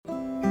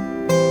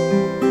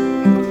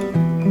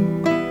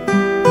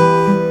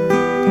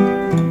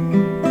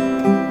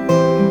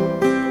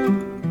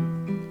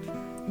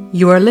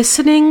You are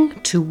listening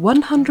to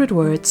 100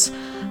 Words,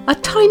 a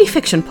tiny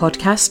fiction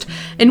podcast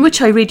in which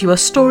I read you a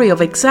story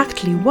of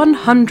exactly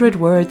 100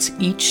 words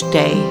each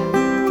day.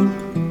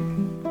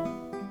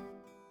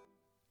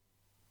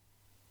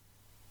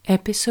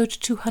 Episode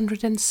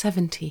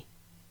 270.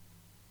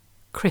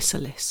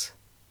 Chrysalis.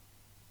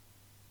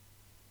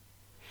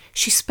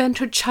 She spent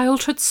her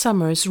childhood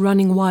summers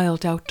running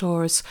wild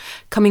outdoors,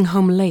 coming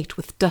home late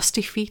with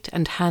dusty feet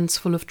and hands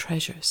full of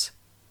treasures.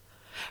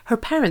 Her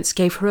parents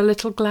gave her a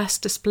little glass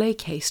display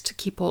case to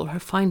keep all her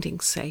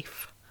findings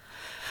safe.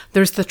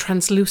 There's the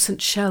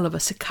translucent shell of a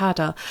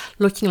cicada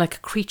looking like a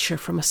creature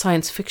from a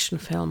science fiction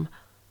film.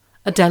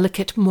 A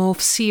delicate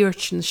mauve sea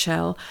urchin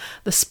shell,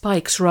 the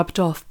spikes rubbed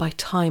off by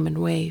time and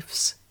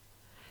waves.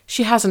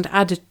 She hasn't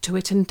added to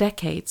it in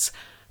decades,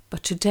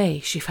 but today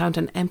she found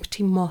an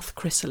empty moth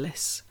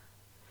chrysalis.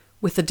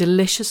 With a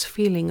delicious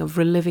feeling of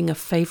reliving a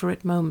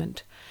favourite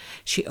moment,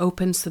 she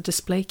opens the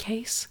display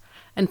case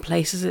and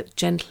places it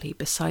gently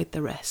beside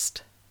the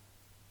rest.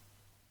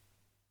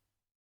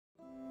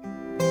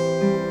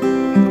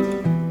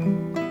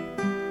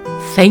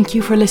 Thank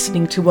you for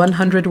listening to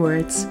 100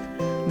 Words.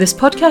 This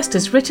podcast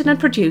is written and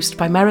produced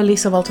by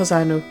Marilisa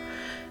Valtazanu.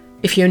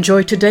 If you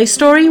enjoyed today's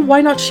story,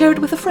 why not share it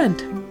with a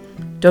friend?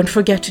 Don't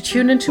forget to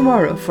tune in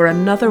tomorrow for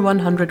another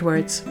 100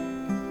 Words.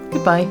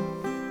 Goodbye.